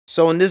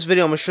So in this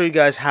video, I'm going to show you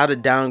guys how to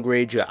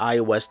downgrade your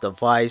iOS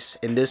device.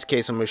 In this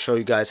case, I'm going to show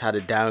you guys how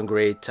to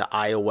downgrade to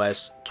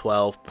iOS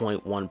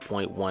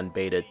 12.1.1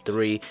 beta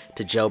 3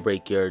 to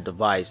jailbreak your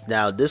device.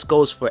 Now, this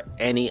goes for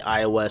any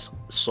iOS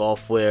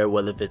software,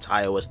 whether if it's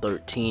iOS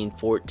 13,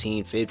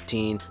 14,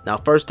 15. Now,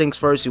 first things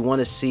first, you want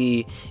to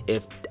see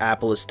if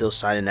Apple is still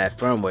signing that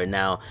firmware.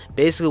 Now,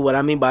 basically what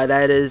I mean by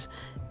that is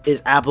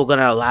Apple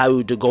gonna allow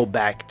you to go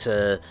back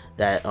to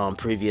that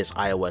previous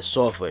iOS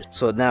software?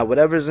 So now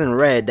whatever's in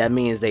red, that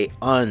means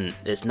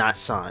it's not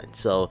signed,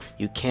 so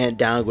you can't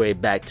downgrade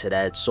back to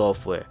that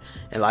software.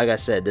 And like I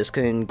said, this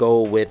can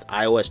go with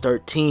iOS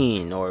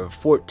 13 or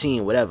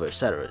 14, whatever,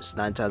 etc.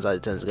 9 times out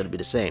of 10 is gonna be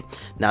the same.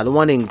 Now the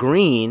one in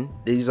green,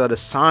 these are the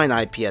signed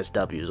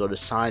IPSWs or the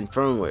signed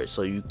firmware,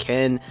 so you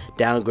can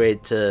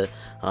downgrade to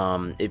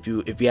if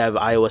you have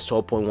iOS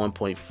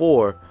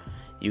 12.1.4,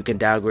 you can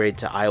downgrade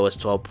to iOS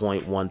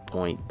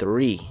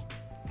 12.1.3.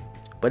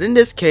 But in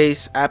this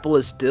case, Apple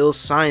is still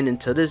signing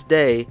to this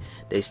day.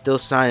 They still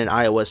sign in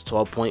iOS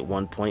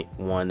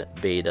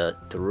 12.1.1 beta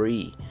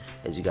 3,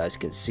 as you guys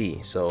can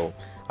see. So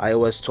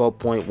iOS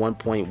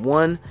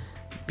 12.1.1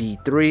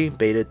 B3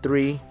 beta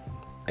 3,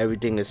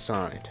 everything is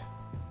signed.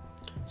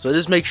 So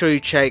just make sure you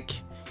check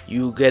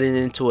you getting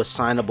into a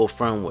signable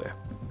firmware.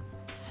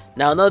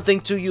 Now another thing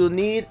too you'll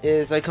need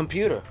is a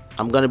computer.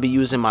 I'm gonna be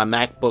using my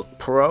MacBook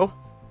Pro.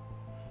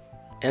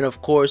 And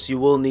of course, you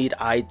will need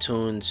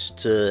iTunes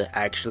to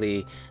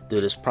actually do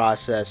this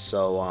process.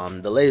 So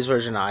the latest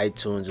version of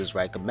iTunes is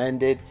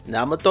recommended.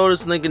 Now I'm gonna throw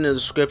this link in the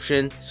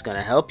description. It's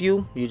gonna help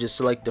you. You just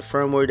select the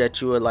firmware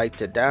that you would like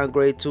to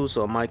downgrade to.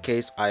 So in my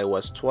case,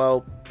 iOS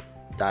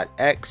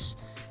 12.x,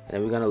 and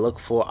then we're gonna look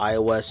for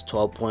iOS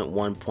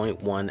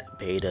 12.1.1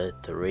 beta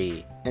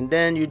 3, and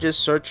then you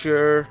just search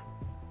your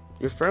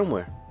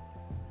firmware.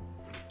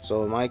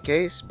 So in my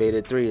case,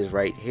 beta 3 is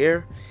right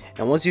here.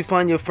 And once you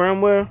find your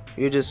firmware,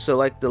 you just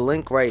select the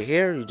link right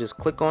here. You just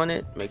click on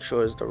it, make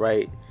sure it's the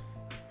right,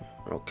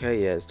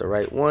 okay, yeah, it's the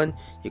right one.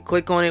 You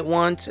click on it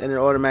once and it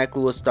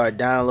automatically will start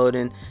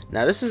downloading.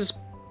 Now it's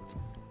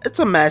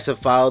a massive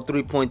file,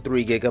 3.3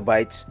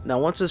 gigabytes. Now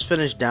once it's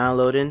finished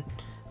downloading,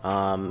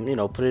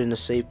 put it in a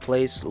safe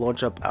place,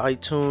 launch up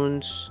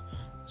iTunes.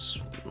 Let's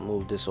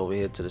move this over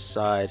here to the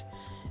side,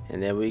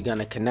 and then we're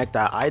gonna connect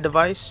our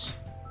iDevice.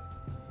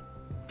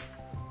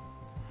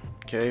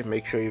 Okay,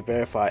 make sure you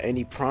verify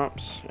any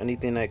prompts,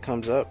 anything that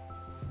comes up.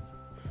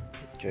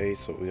 Okay,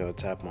 so we're gonna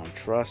tap on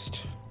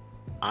trust.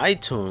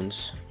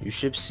 iTunes, you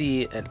should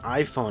see an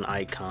iPhone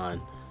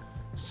icon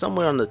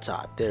somewhere on the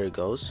top. There it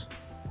goes.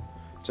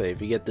 So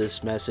if you get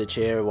this message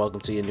here, welcome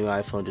to your new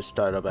iPhone, just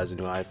start up as a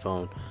new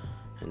iPhone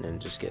and then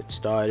just get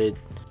started.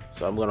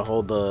 So I'm gonna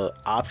hold the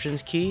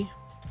options key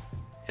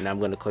and I'm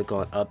gonna click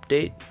on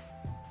update.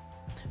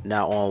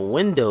 Now on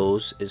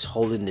Windows is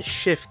holding the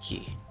shift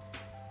key.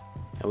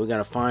 And we're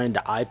gonna find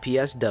the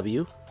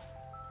IPSW,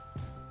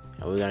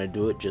 and we're gonna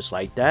do it just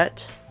like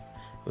that.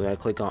 We're gonna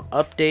click on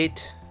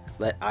update,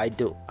 let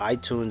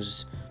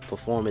iTunes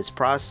perform its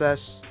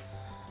process.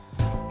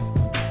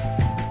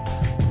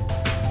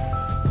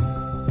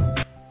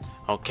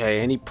 Okay,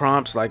 any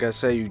prompts, like I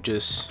said, you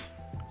just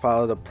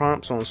follow the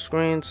prompts on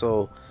screen.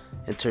 So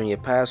enter in your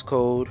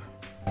passcode.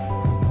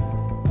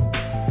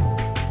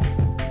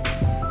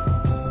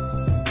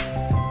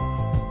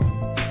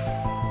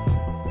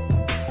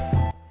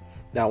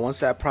 Now once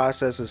that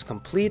process is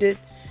completed,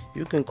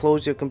 you can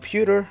close your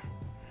computer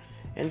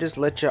and just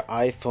let your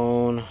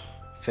iPhone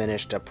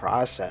finish the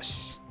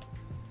process.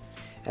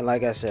 And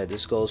like I said,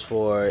 this goes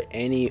for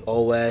any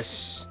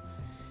OS.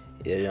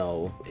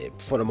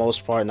 For the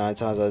most part, 9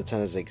 times out of 10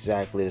 is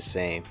exactly the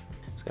same.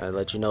 It's gonna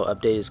let you know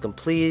update is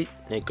complete,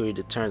 agree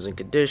to terms and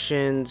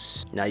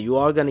conditions. Now you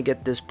are gonna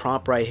get this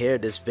prompt right here.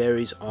 This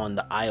varies on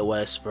the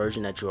iOS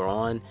version that you're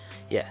on.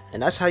 Yeah,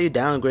 and that's how you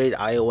downgrade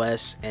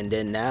iOS. And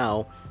then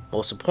now,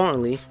 most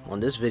importantly,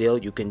 on this video,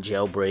 you can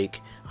jailbreak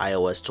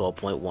iOS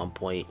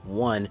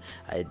 12.1.1.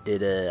 I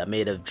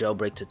made a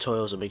jailbreak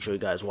tutorial, so make sure you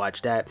guys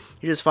watch that.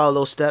 You just follow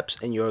those steps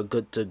and you're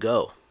good to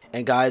go.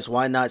 And guys,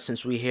 why not,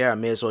 since we're here, I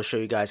may as well show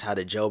you guys how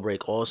to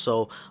jailbreak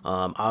also.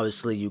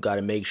 Obviously, you got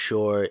to make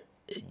sure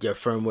your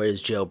firmware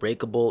is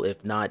jailbreakable.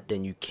 If not,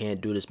 then you can't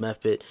do this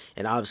method.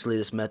 And obviously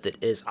this method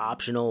is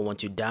optional.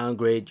 Once you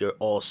downgrade, you're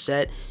all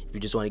set. If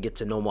you just want to get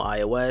to normal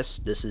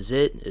iOS, this is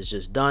it. It's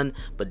just done.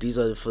 But these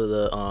are for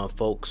the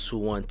folks who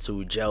want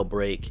to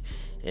jailbreak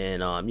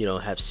and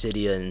have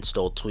Cydia and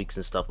install tweaks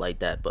and stuff like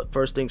that. But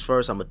first things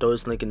first, I'm gonna throw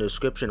this link in the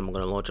description. I'm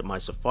gonna launch up my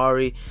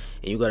Safari,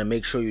 and you gotta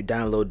make sure you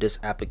download this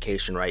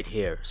application right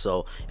here.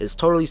 So it's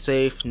totally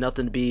safe,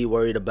 nothing to be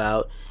worried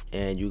about.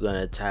 And you're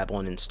gonna tap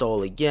on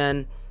install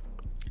again.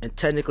 And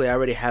technically I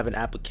already have an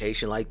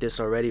application like this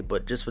already,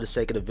 but just for the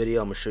sake of the video,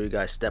 I'm going to show you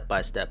guys step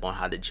by step on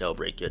how to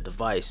jailbreak your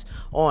device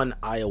on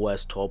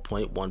iOS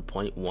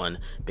 12.1.1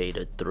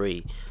 beta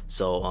 3.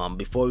 So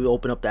before we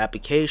open up the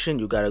application,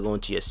 you got to go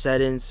into your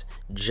settings,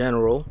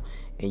 general,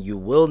 and you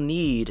will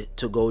need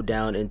to go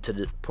down into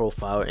the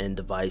profile and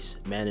device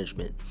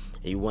management.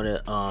 And you want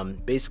to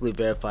basically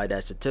verify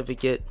that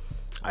certificate.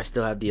 I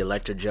still have the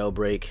electric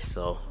jailbreak,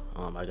 so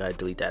I gotta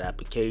delete that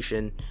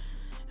application,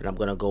 and I'm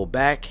gonna go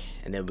back,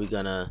 and then we're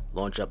gonna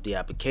launch up the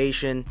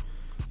application.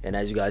 And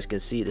as you guys can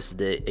see, this is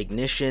the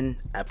ignition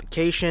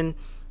application,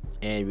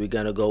 and we're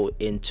gonna go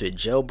into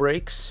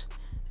jailbreaks,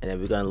 and then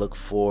we're gonna look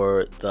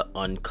for the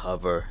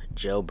Unc0ver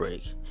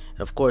jailbreak.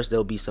 And of course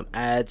there'll be some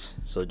ads,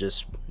 so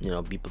just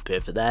be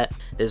prepared for that.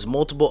 There's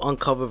multiple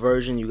Unc0ver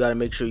version. You got to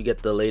make sure you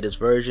get the latest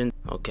version.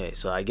 Okay,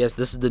 so I guess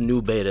this is the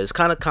new beta. It's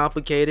kind of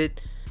complicated.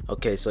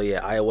 Okay, so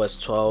yeah,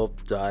 iOS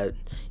 12.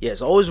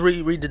 Yes, always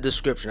read the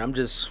description. I'm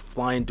just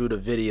flying through the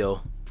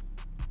video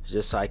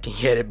just so I can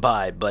get it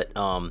by, but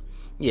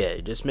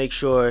yeah, just make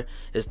sure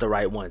it's the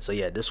right one. So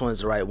yeah, this one's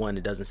the right one.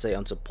 It doesn't say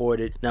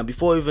unsupported. Now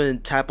before we even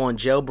tap on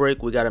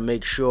jailbreak, we got to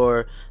make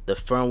sure the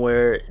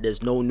firmware,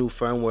 there's no new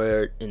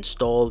firmware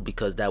installed,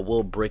 because that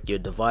will break your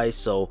device.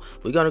 So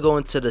we're gonna go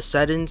into the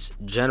settings,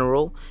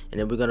 general, and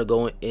then we're gonna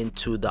go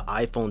into the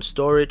iPhone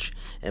storage,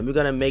 and we're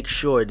gonna make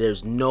sure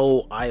there's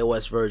no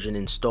iOS version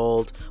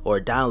installed, or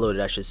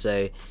downloaded I should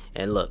say.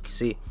 And look,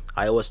 see,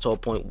 iOS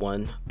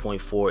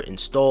 12.1.4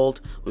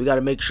 installed. We got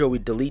to make sure we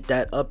delete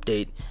that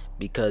update,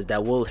 because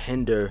that will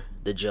hinder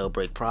the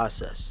jailbreak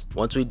process.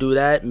 Once we do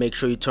that, make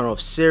sure you turn off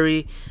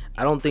Siri.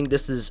 I don't think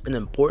this is an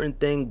important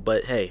thing,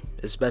 but hey,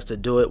 it's best to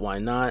do it. Why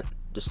not?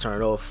 Just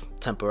turn it off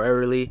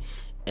temporarily.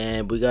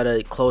 And we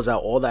gotta close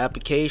out all the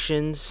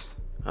applications.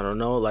 I don't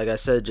know, like I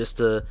said, just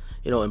to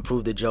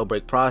improve the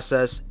jailbreak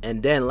process.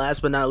 And then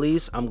last but not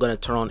least, I'm gonna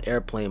turn on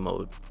airplane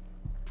mode.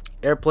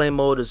 Airplane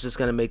mode is just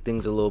going to make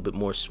things a little bit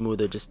more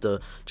smoother, just the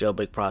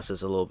jailbreak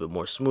process a little bit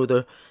more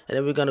smoother. And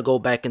then we're going to go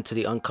back into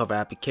the Unc0ver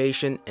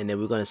application, and then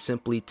we're going to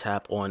simply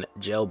tap on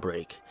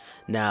jailbreak.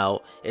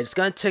 Now it's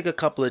going to take a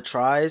couple of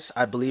tries.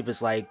 I believe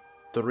it's like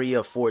 3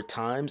 or 4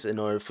 times in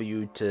order for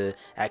you to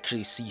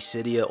actually see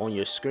Cydia on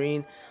your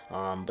screen.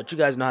 But you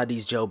guys know how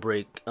these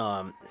jailbreak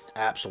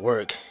apps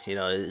work.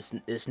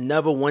 It's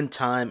never one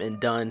time and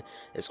done.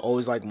 It's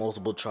always like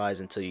multiple tries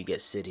until you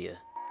get Cydia.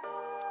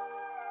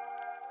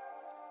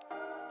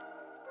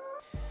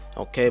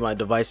 Okay, my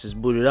device is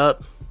booted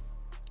up.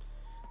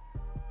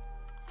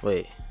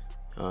 Wait,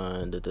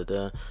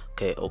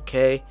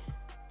 okay.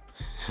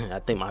 I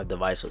think my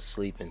device was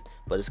sleeping,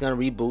 but it's gonna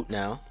reboot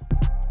now.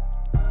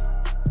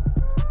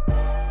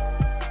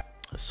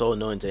 It's so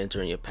annoying to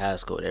enter in your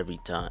passcode every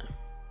time.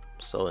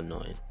 So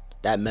annoying.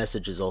 That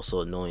message is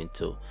also annoying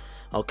too.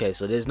 Okay,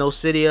 so there's no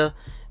Cydia,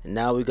 and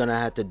now we're gonna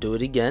have to do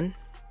it again.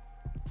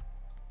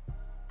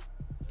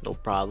 No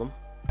problem.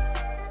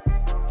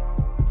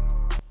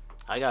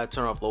 I gotta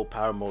turn off low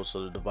power mode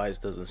so the device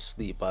doesn't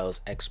sleep while it's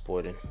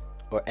exporting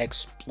or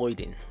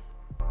exploiting.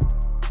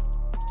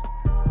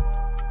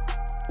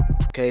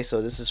 Okay,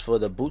 so this is for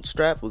the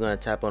bootstrap. We're gonna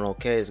tap on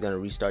OK. It's gonna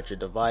restart your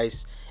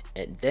device,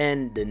 and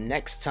then the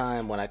next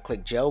time when I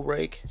click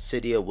jailbreak,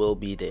 Cydia will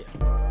be there.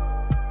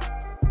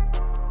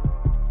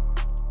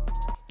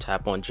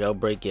 Tap on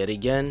jailbreak yet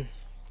again,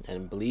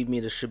 and believe me,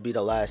 this should be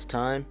the last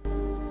time.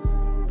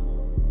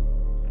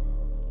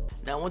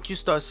 Now once you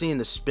start seeing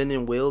the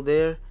spinning wheel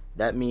there,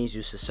 that means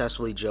you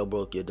successfully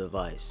jailbroke your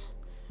device.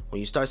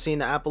 When you start seeing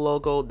the Apple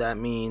logo, that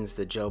means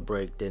the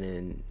jailbreak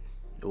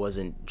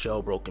wasn't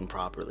jailbroken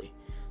properly.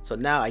 So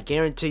now I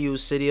guarantee you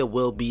Cydia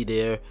will be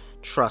there.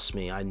 Trust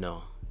me, I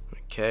know.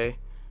 Okay.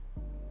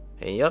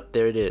 And yep,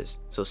 there it is.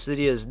 So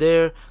Cydia is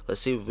there.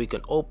 Let's see if we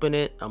can open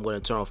it. I'm going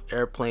to turn off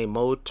airplane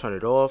mode, turn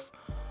it off,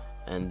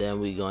 and then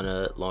we're going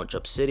to launch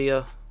up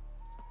Cydia.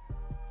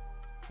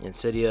 And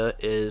Cydia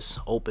is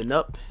opened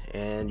up,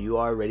 and you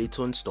are ready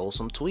to install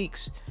some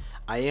tweaks.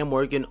 I am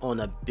working on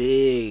a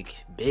big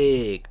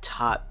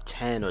top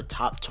 10 or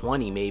top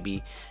 20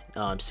 maybe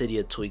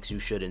Cydia tweaks you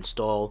should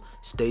install.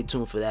 Stay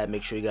tuned for that.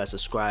 Make sure you guys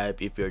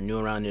subscribe if you're new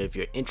around here, if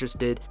you're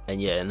interested.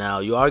 And yeah, now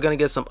you are gonna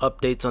get some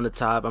updates on the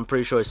top. I'm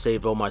pretty sure I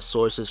saved all my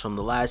sources from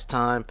the last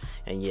time,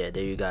 and yeah,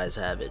 there you guys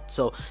have it.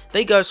 So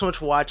thank you guys so much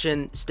for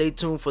watching. Stay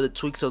tuned for the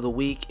tweaks of the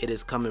week. It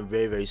is coming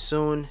very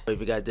soon. If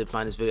you guys did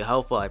find this video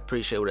helpful, I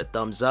appreciate it with a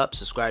thumbs up.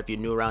 Subscribe if you're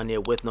new around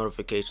here with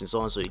notifications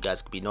on, so you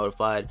guys can be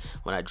notified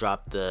when I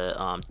drop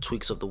the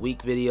tweaks of the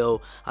week video.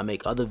 I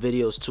make other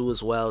videos too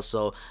as well,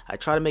 so I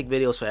try to make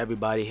videos for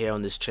everybody here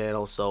on this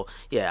channel. So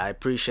yeah, I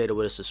appreciate it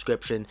with a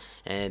subscription,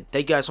 and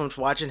thank you guys so much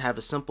for watching. Have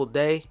a simple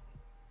day,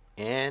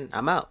 and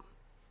I'm out.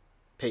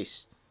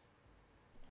 Peace.